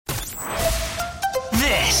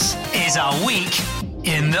This is a week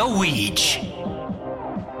in the Weege.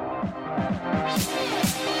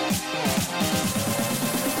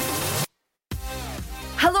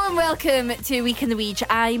 Hello and welcome to Week in the Weege.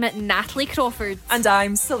 I'm Natalie Crawford. And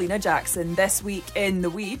I'm Selena Jackson. This week in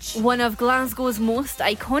the Weege, one of Glasgow's most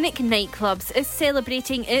iconic nightclubs is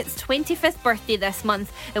celebrating its 25th birthday this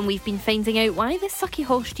month, and we've been finding out why the Sucky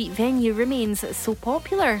Hall Street venue remains so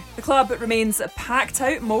popular. The club remains packed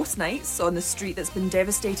out most nights on the street that's been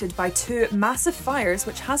devastated by two massive fires,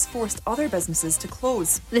 which has forced other businesses to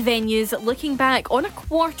close. The venue's looking back on a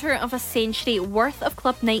quarter of a century worth of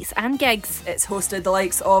club nights and gigs. It's hosted the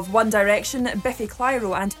likes of One Direction, Biffy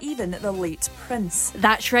Clyro and even the late Prince.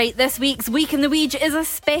 That's right, this week's Week in the Weege is a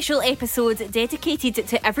special episode dedicated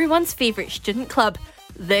to everyone's favourite student club,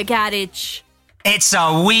 The Garage. It's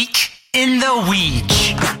a week in the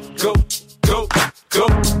Weege. Go, go, go,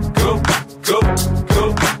 go, go,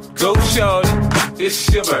 go, go, shorty.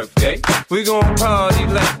 It's your birthday. We gon' party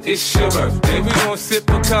like it's your birthday. We gon' sip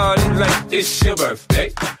Bacardi like it's your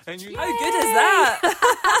birthday. And you... How good is that?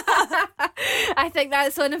 I think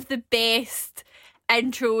that's one of the best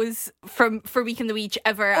intros for Week in the Weege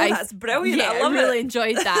ever. That's brilliant. I love really it.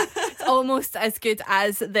 enjoyed that. It's almost as good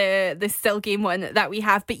as the Still Game one that we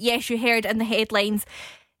have. But yes, you heard in the headlines,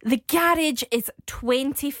 The Garage is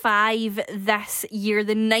 25 this year,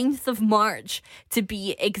 the 9th of March to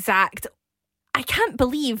be exact. I can't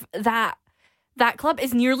believe that club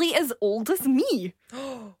is nearly as old as me.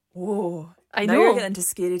 Whoa. I now know. You're getting into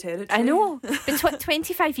scary territory. I know. But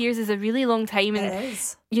 25 years is a really long time. And It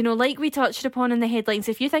is. you know, like we touched upon in the headlines,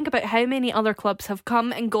 if you think about how many other clubs have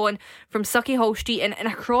come and gone from Sucky Hall Street and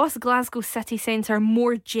across Glasgow city centre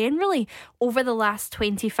more generally over the last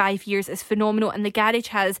 25 years is phenomenal. And the Garage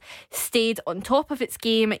has stayed on top of its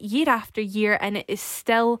game year after year, and it is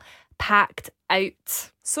still packed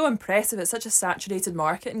out. So impressive. It's such a saturated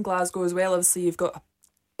market in Glasgow as well. Obviously, you've got a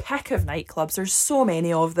pick of nightclubs. There's so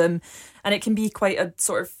many of them, and it can be quite a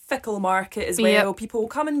sort of fickle market as well. Yep. People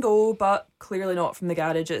come and go, but clearly not from the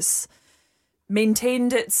Garage. It's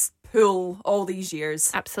maintained its pull all these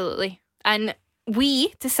years. Absolutely. And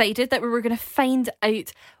we decided that we were going to find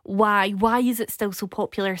out why. Why is it still so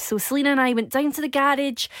popular? So Selena and I went down to the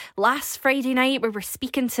Garage last Friday night. We were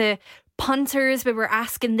speaking to punters. We were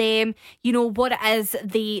asking them, you know, what it is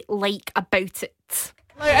they like about it.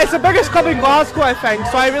 It's the biggest club in Glasgow, I think,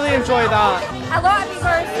 so I really enjoy that. A lot of people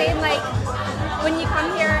are saying, like, when you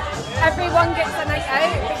come here, everyone gets a night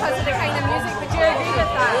out because of the kind of music. Would you agree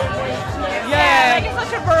with that? Yeah. Like, it's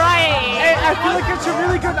such a variety. I feel like it's a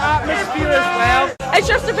really good atmosphere as well. It's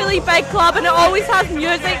just a really big club and it always has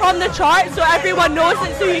music on the chart so everyone knows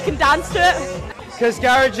it so you can dance to it. Because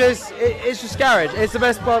Garage it's just Garage. It's the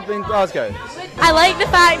best pub in Glasgow. I like the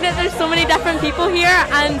fact that there's so many different people here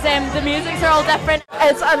and the musics are all different.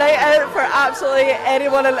 It's a night out for absolutely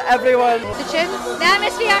anyone and everyone. The tunes, the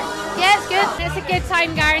atmosphere, yeah, it's good. It's a good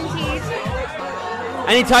time guaranteed.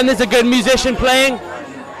 Anytime there's a good musician playing,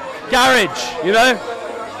 Garage, you know?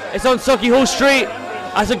 It's on Sucky Hall Street.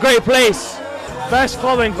 That's a great place. Best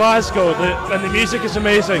club in Glasgow, and the music is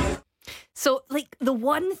amazing. So, like, the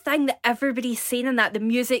one thing that everybody's saying in that, the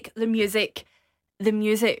music.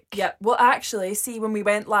 Yeah, well, actually, see, when we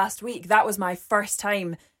went last week, that was my first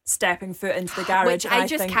time stepping foot into the Garage. Which and I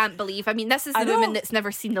just think, can't believe. I mean, this is I the know. woman that's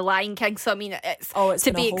never seen The Lion King, so I mean, it's it's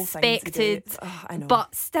to been be a whole thing to expected. do. I know.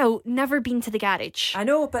 But still, never been to the Garage. I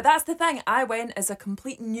know, but that's the thing. I went as a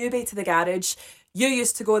complete newbie to the Garage. You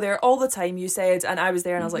used to go there all the time, you said, and I was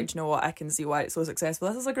there and I was like, do you know what? I can see why it's so successful.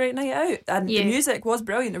 This is a great night out. And Yeah. the music was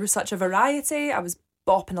brilliant. There was such a variety. I was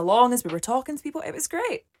bopping along as we were talking to people. It was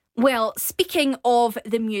great. Well, speaking of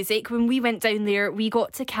the music, when we went down there, we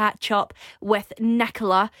got to catch up with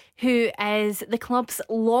Nicola, who is the club's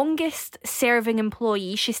longest serving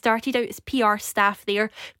employee. She started out as PR staff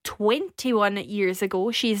there 21 years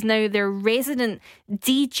ago. She's now their resident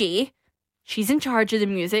DJ. She's in charge of the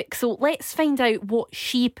music. So let's find out what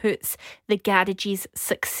she puts the Garage's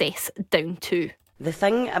success down to. The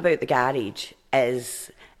thing about the Garage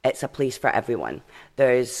is it's a place for everyone.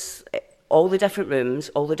 There's all the different rooms,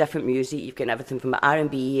 all the different music. You've got everything from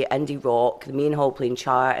R&B, indie rock, the main hall playing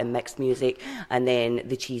chart and mixed music, and then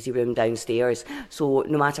the cheesy room downstairs. So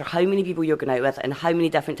no matter how many people you're going out with and how many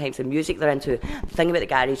different types of music they're into, the thing about the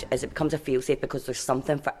Garage is it becomes a feel-safe because there's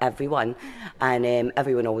something for everyone, and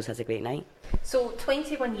everyone always has a great night. So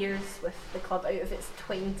 21 years with the club out of its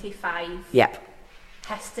 25. Yep.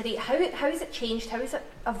 history. How has it changed? How has it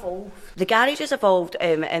evolved? The garage has evolved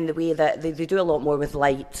in the way that they do a lot more with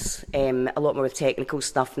lights, a lot more with technical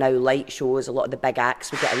stuff now, light shows, a lot of the big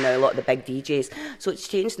acts we get in now, a lot of the big DJs. So it's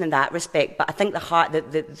changed in that respect. But I think the heart,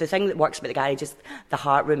 the thing that works about the garage is the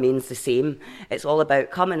heart remains the same. It's all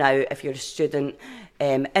about coming out if you're a student,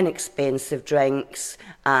 inexpensive drinks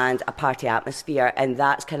and a party atmosphere, and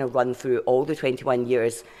that's kind of run through all the 21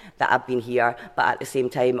 years that I've been here, but at the same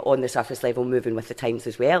time on the surface level moving with the times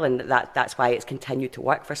as well, and that's why it's continued to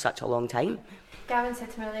work for such a long time. Gavin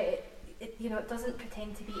said to me earlier, it doesn't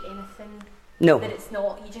pretend to be anything No. that it's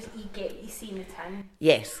not. You see in the tin.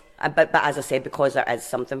 Yes, but as I said, because there is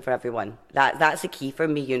something for everyone. That's the key for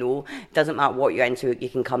me, It doesn't matter what you're into, you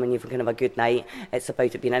can come and you can have a good night. It's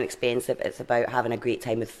about it being inexpensive, it's about having a great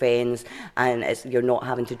time with friends, and you're not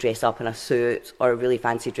having to dress up in a suit or a really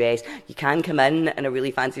fancy dress. You can come in a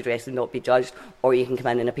really fancy dress and not be judged, or you can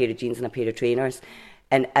come in a pair of jeans and a pair of trainers,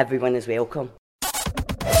 and everyone is welcome.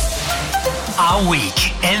 A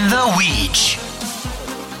week in the Weege.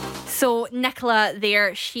 So Nicola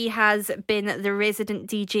there, she has been the resident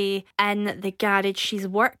DJ in the garage. She's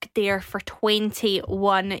worked there for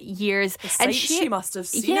 21 years. The sights she must have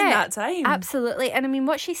seen in that time. Absolutely. And I mean,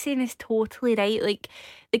 what she's saying is totally right. Like,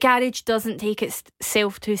 the garage doesn't take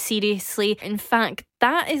itself too seriously. In fact,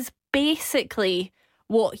 that is basically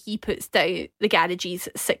what he puts down the garage's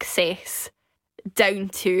success down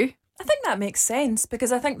to. I think that makes sense,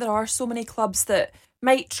 because I think there are so many clubs that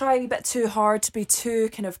might try a bit too hard to be too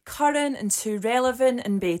kind of current and too relevant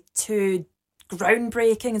and be too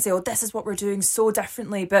groundbreaking and say, oh, this is what we're doing so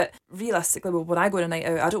differently. But realistically, when I go on a night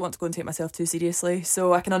out, I don't want to go and take myself too seriously.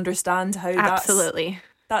 So I can understand how that's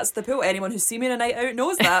the pull. Anyone who's seen me on a night out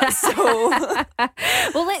knows that. So,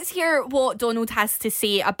 well, let's hear what Donald has to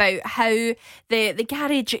say about how the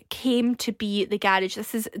garage came to be the garage.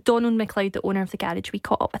 This is Donald McLeod, the owner of the garage. We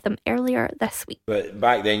caught up with him earlier this week. But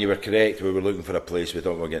back then, you were correct. We were looking for a place. We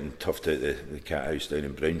thought we were getting toughed out the cat house down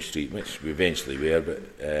in Brown Street, which we eventually were.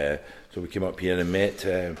 But so we came up here and met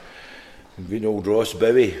good old Ross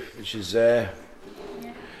Bowie, which is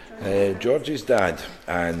George's dad,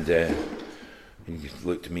 and. He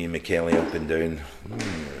looked at me and McKelly up and down,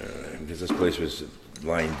 because this place was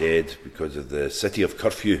lying dead because of the city of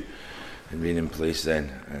curfew and being in place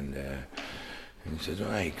then. And he said,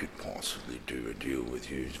 I could possibly do a deal with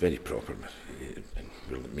you. It's very proper.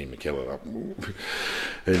 And me and McKelly up.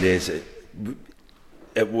 And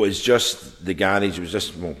it was just the garage. It was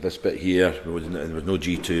just this bit here. There was no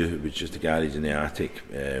G2. It was just the garage in the attic.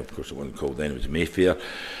 Of course, it wasn't called then. It was Mayfair.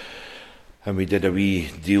 And we did a wee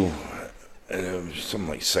deal. And it was something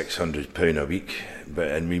like £600 a week,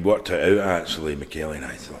 and we worked it out actually, McKelly and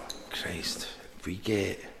I thought, Christ, if we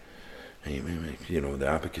get, the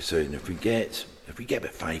abacus out, and if we get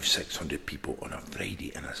about 500-600 people on a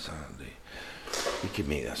Friday and a Saturday, we could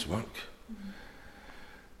make this work.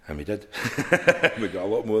 And we did. We got a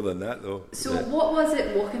lot more than that though. So what was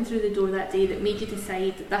it walking through the door that day that made you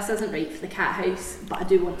decide this isn't right for the cat house, but I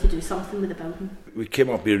do want to do something with the building? We came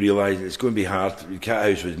up and realised it's going to be hard. The cat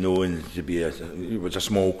house was known to be it was a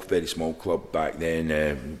very small club back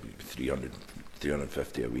then,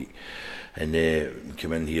 350 a week. And we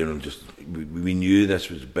came in here and we knew this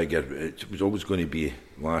was bigger. It was always going to be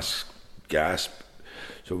last gasp.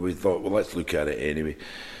 So we thought, well, let's look at it anyway.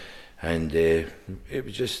 And it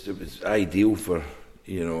was ideal for,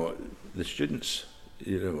 the students.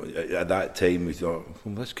 At that time we thought,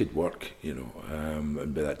 well, this could work,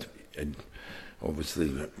 and by that, and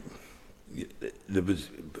obviously there was,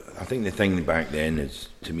 I think the thing back then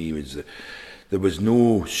to me was that there was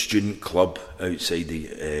no student club outside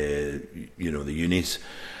the unis.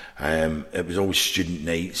 It was always student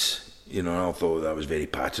nights. I thought that was very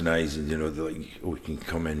patronising. They're like, oh, you can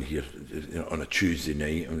come in here on a Tuesday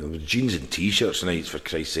night. I mean, there was jeans and t-shirts nights, for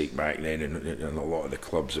Christ's sake, back then, and a lot of the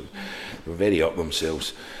clubs they were very up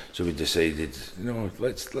themselves. So we decided,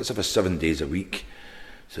 let's have a 7 days a week,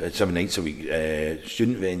 7 nights a week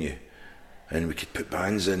student venue, and we could put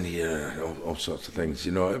bands in here, all sorts of things.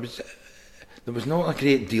 There was not a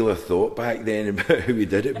great deal of thought back then about how we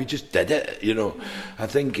did it. We just did it, I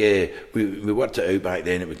think we worked it out back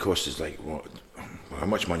then. It would cost us how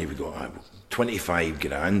much money we got? 25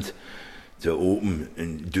 grand to open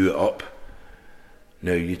and do it up.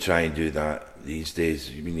 Now you try and do that these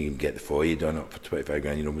days. You can get the foyer done up for 25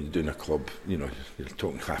 grand. When you're doing a club, you're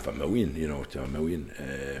talking $500,000, to $1 million.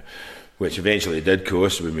 Which eventually it did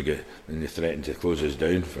cost when they threatened to close us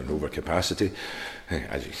down for overcapacity,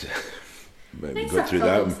 as you said. We got through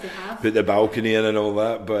that and put the balcony in and all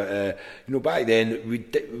that, but back then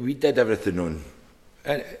we did everything on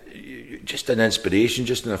And just an inspiration,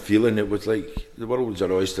 just a feeling. It was like the world's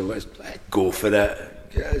our oyster. Let's go for it.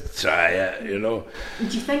 Let's try it, you know. Do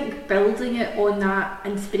you think building it on that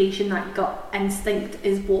inspiration, that gut instinct,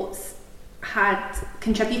 is what's had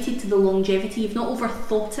contributed to the longevity? You've not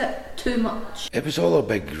overthought it too much. It was all a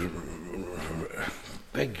big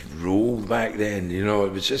role back then, you know.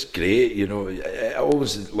 It was just great, you know. It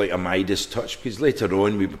always like a Midas touch, because later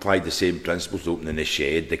on we applied the same principles, opening the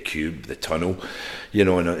Shed, the Cube, the Tunnel, you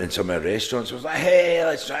know, in some of the restaurants. It was like, hey,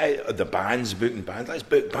 let's try it. The bands, booking bands, let's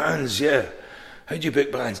book bands, yeah. How do you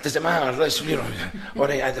book bands? Does it matter? Let's, you know, all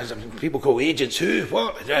right, there's people call agents. Who?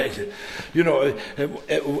 What? Right. You know,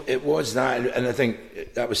 it was that, and I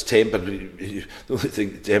think that was tempered. The only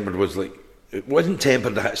thing tempered was like, it wasn't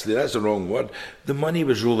tempered actually, that's the wrong word. The money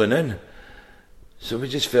was rolling in. So we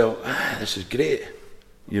just felt, this is great.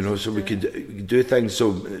 You know, so we could do things.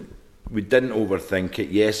 So we didn't overthink it.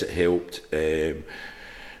 Yes, it helped.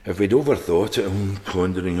 If we'd overthought it,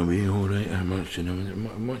 pondering away, all right, how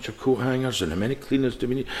much of coat hangers and how many cleaners do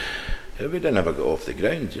we need? We'd never got off the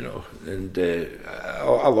ground, you know. And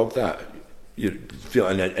I love that. You feel,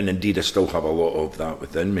 and indeed I still have a lot of that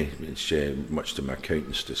within me. It's much to my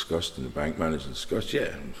accountant's disgust and the bank manager's disgust.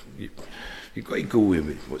 Yeah, you've got to go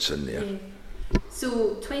with what's in there. Yeah.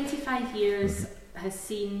 So 25 years has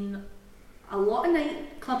seen a lot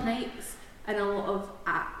of club nights and a lot of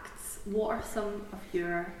acts. What are some of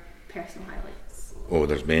your personal highlights? Oh,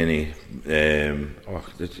 there's many.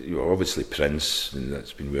 Obviously Prince, and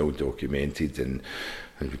that's been well documented, and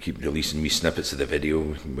we keep releasing wee snippets of the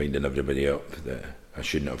video, winding everybody up that I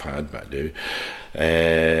shouldn't have had, but I do.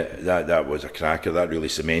 That was a cracker. That really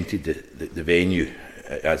cemented the venue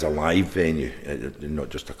as a live venue, not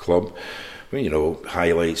just a club. Well, you know,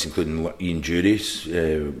 highlights including Ian Dury's,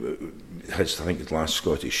 I think his last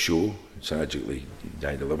Scottish show. Tragically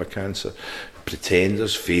died of liver cancer.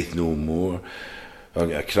 Pretenders, Faith No More.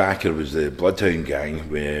 A cracker was the Bloodhound Gang,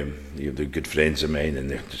 where they're good friends of mine,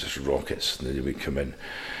 and they're just rockets, and they would come in.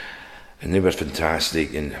 And they were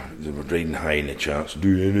fantastic, and they were riding high in the charts.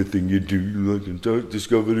 Do anything you do, like on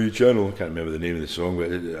Discovery Channel. I can't remember the name of the song,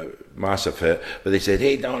 but a massive hit. But they said,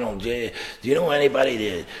 hey Donald, do you know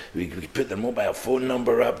anybody we could put their mobile phone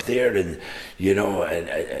number up there, and you know,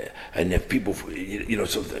 and if people, you know,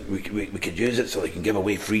 so we could use it so they can give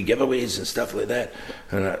away free giveaways and stuff like that.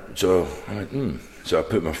 And so I went, So I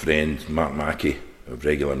put my friend Mark Mackey of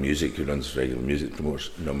Regular Music, who runs Regular Music,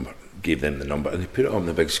 promotes number, gave them the number, and they put it on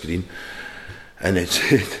the big screen, and it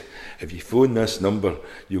said, if you phone this number,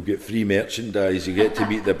 you'll get free merchandise, you get to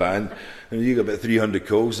meet the band. And you got about 300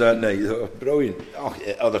 calls that night. Oh, brilliant.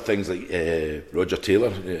 Other things like Roger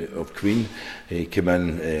Taylor of Queen, he came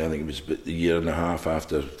in, I think it was about a year and a half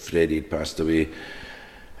after Freddie had passed away,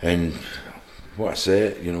 and what a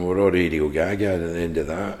set, you know, we're all Radio Gaga at the end of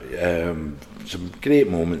that. Some great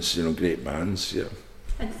moments, you know, great bands, yeah.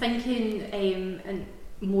 And thinking in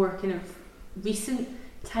more kind of recent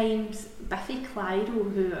times, Biffy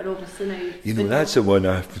Clyro, who are obviously now... You know, that's the one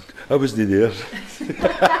I wasn't there. Did you miss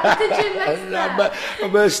that? I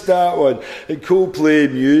missed that one. And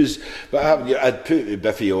Coldplay, Muse, but I'd put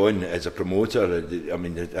Biffy on as a promoter. I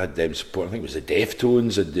mean, I had them support. I think it was the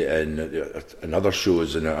Deftones and other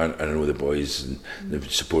shows, and I know the boys, and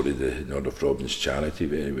they've supported the Nordoff Robbins charity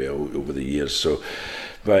very well over the years. So,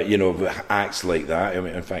 but you know, acts like that. I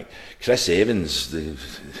mean, in fact, Chris Evans,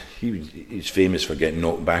 he's famous for getting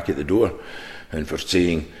knocked back at the door, and for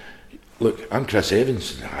saying, "Look, I'm Chris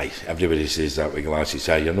Evans." Aye, everybody says that with glasses.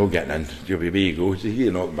 Aye, you're not getting in. You'll be where you go. You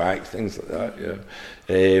get knocked back, things like that.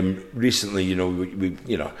 Yeah. Recently, you know, we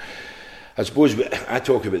you know, I suppose I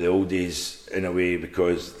talk about the old days in a way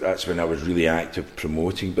because that's when I was really active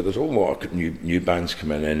promoting. But there's a whole lot of new bands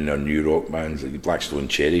coming in, or new rock bands like Blackstone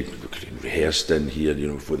Cherry rehearsed in here, you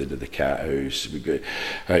know, before they did the Cat House. We got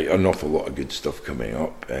an awful lot of good stuff coming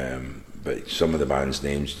up. But some of the bands'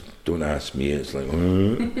 names, don't ask me. It's like.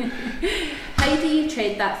 How do you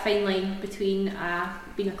tread that fine line between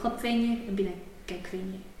being a club venue and being a gig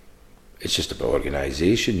venue? It's just about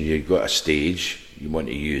organisation. You've got a stage, you want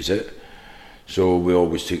to use it. So we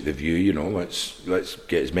always took the view, you know, let's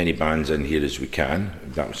get as many bands in here as we can.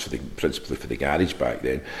 That was principally for the garage back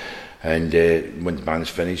then. And when the band's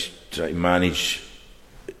finished, try to manage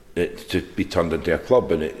it to be turned into a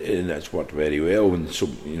club, and it's worked very well. And so,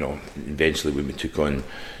 you know, eventually when we took on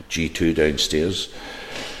G2 downstairs,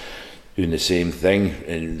 doing the same thing,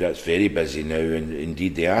 and that's very busy now. And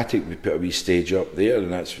indeed, the Attic, we put a wee stage up there,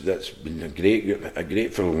 and that's been a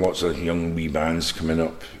great for lots of young wee bands coming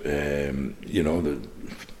up. You know,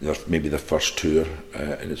 maybe their first tour,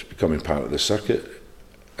 and it's becoming part of the circuit.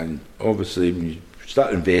 And obviously, when you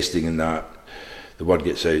start investing in that, the word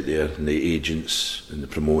gets out there, and the agents and the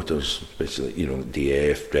promoters, especially,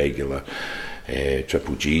 DF, Regular,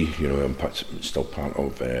 Triple G, I'm still part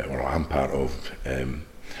of, or I'm part of,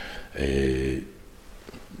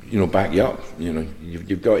 back you up.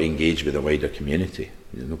 You've got to engage with the wider community.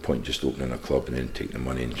 There's no point just opening a club and then taking the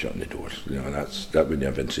money and shutting the doors. That wouldn't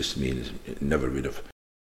have interested me, and it never would have.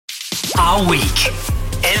 Our week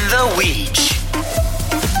in the Weege.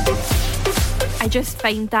 I just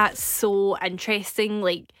find that so interesting,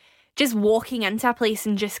 like just walking into a place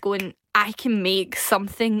and just going, I can make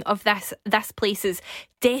something of this. This place is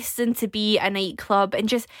destined to be a nightclub, and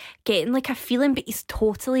just getting like a feeling. But he's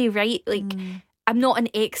totally right. Like, I'm not an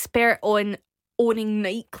expert on owning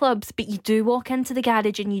nightclubs, but you do walk into the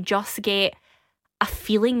garage and you just get a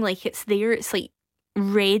feeling like it's there. It's like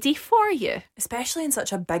ready for you. Especially in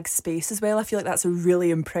such a big space as well. I feel like that's a really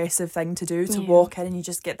impressive thing to do, to walk in and you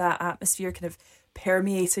just get that atmosphere kind of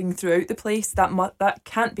permeating throughout the place. That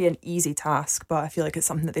can't be an easy task, but I feel like it's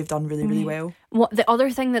something that they've done really, really well. The other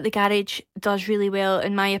thing that the garage does really well,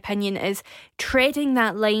 in my opinion, is treading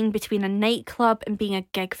that line between a nightclub and being a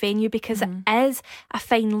gig venue, because it is a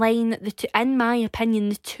fine line. In my opinion,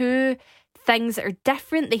 the two things are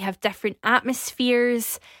different. They have different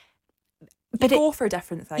atmospheres. But go for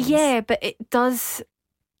different things. Yeah, but it does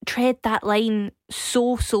tread that line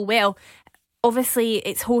so well. Obviously,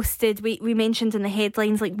 it's hosted, we mentioned in the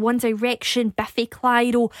headlines, like One Direction, Biffy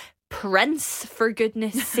Clyro, Prince, for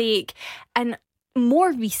goodness sake. And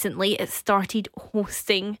more recently, it started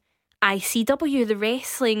hosting ICW, the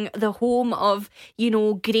wrestling, the home of,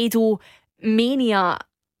 Grado Mania.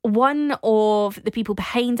 One of the people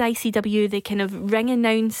behind ICW, the kind of ring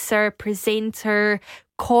announcer, presenter,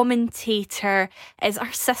 commentator, is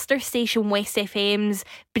our sister station West FM's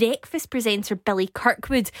breakfast presenter Billy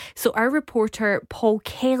Kirkwood. So our reporter Paul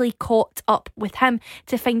Kelly caught up with him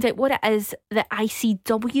to find out what it is that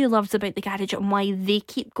ICW loves about the garage and why they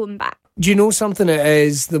keep going back. Do you know something? It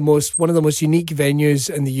is one of the most unique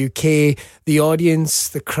venues in the UK. The audience,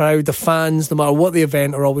 the crowd, the fans, no matter what the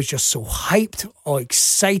event, are always just so hyped or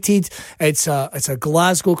excited. It's a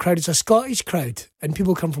Glasgow crowd, it's a Scottish crowd, and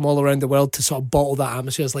people come from all around the world to sort of bottle that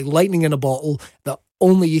atmosphere. It's like lightning in a bottle that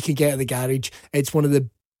only you can get at the garage. It's one of the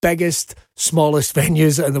biggest, smallest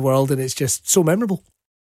venues in the world, and it's just so memorable.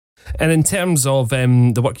 And in terms of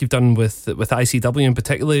the work you've done with ICW in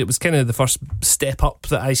particular, it was kind of the first step up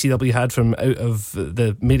that ICW had from out of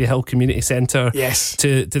the Maryhill Community Centre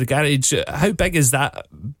to the garage. How big has that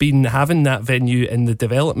been, having that venue in the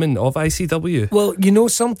development of ICW? Well, you know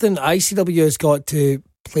something, ICW has got to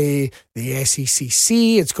play the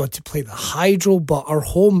SECC, it's got to play the Hydro, but our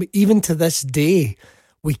home, even to this day,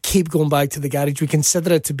 we keep going back to the garage. We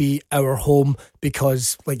consider it to be our home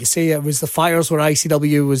because, like you say, it was the fires where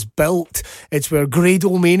ICW was built. It's where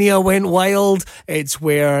Grado Mania went wild. It's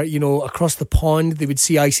where, across the pond, they would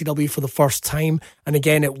see ICW for the first time. And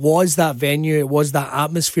again, it was that venue, it was that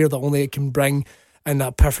atmosphere that only it can bring, and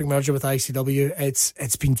that perfect merger with ICW.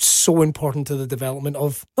 It's been so important to the development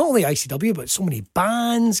of not only ICW, but so many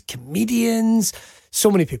bands, comedians, so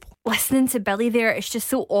many people. Listening to Billy there, it's just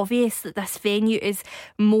so obvious that this venue is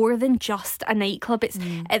more than just a nightclub. It's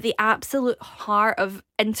at the absolute heart of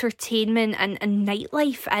entertainment and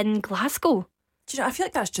nightlife in Glasgow. Do you know, I feel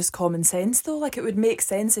like that's just common sense though. Like, it would make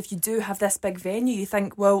sense if you do have this big venue, you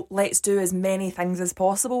think, well, let's do as many things as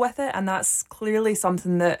possible with it. And that's clearly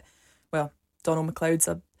something that, well, Donald McLeod's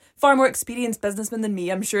a far more experienced businessman than me.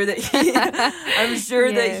 I'm sure that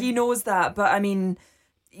he knows that. But I mean,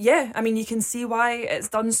 you can see why it's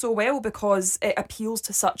done so well, because it appeals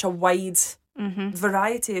to such a wide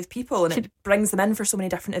variety of people, and it brings them in for so many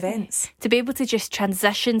different events. To be able to just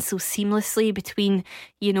transition so seamlessly between,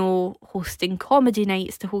 hosting comedy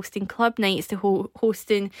nights to hosting club nights to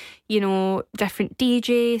hosting, different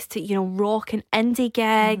DJs to, rock and indie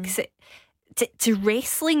gigs to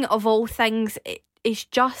wrestling, of all things, it's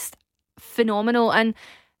just phenomenal. And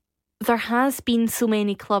there has been so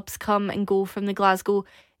many clubs come and go from the Glasgow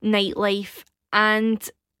nightlife, and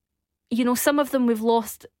some of them we've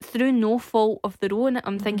lost through no fault of their own.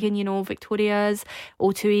 I'm thinking, Victoria's,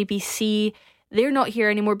 O2 ABC, they're not here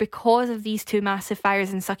anymore because of these two massive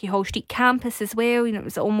fires in Sucky Hall Street campus as well. It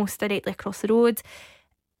was almost directly across the road.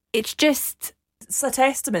 It's a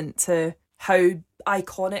testament to how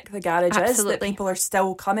iconic the garage is, that people are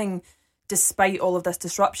still coming despite all of this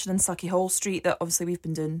disruption in Sucky Hall Street, that obviously we've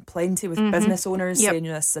been doing plenty with business owners saying,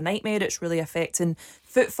 this is a nightmare, it's really affecting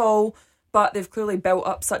footfall, but they've clearly built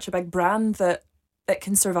up such a big brand that it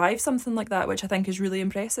can survive something like that, which I think is really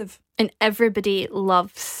impressive. And everybody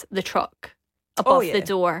loves the truck above the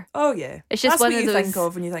door. Oh yeah. It's just that's one what of you those think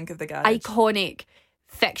of when you think of the garage. iconic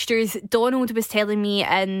fixtures. Donald was telling me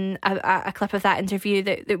in a clip of that interview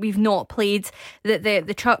that we've not played that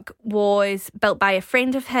the truck was built by a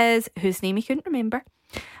friend of his whose name he couldn't remember,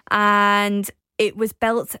 and it was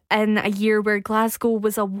built in a year where Glasgow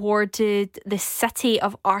was awarded the City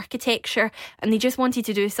of Architecture, and they just wanted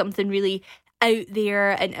to do something really out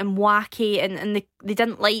there and wacky, and they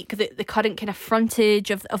didn't like the current kind of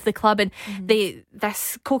frontage of the club, and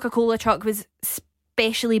this Coca-Cola truck was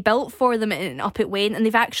specially built for them, and up it went, and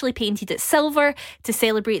they've actually painted it silver to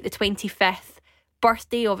celebrate the 25th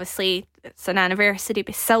birthday. Obviously it's an anniversary,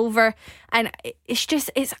 but silver, and it's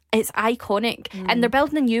iconic. And they're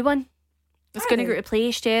building a new one. It's going to go to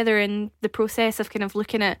place. They're in the process of kind of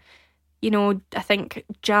looking at, I think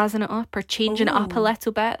jazzing it up or changing it up a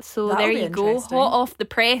little bit. So there you go, hot off the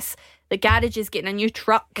press, the garage is getting a new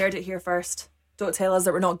truck. Heard it here first. Don't tell us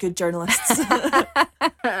that we're not good journalists.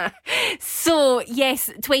 So yes,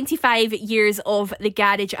 25 years of the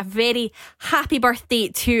garage. A very happy birthday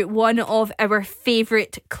to one of our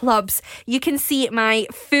favourite clubs. You can see my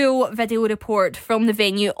full video report from the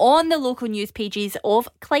venue on the local news pages of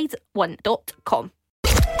Clyde1.com.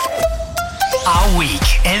 A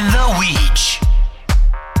week in the Weech.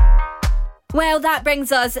 Well, that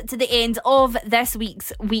brings us to the end of this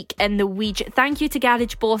week's Week in the Weech. Thank you to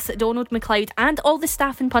garage boss Donald McLeod and all the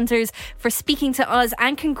staff and punters for speaking to us,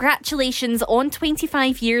 and congratulations on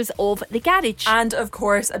 25 years of the garage. And of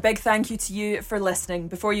course, a big thank you to you for listening.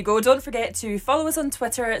 Before you go, don't forget to follow us on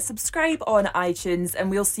Twitter, subscribe on iTunes,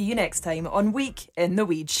 and we'll see you next time on Week in the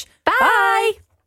Weech. Bye!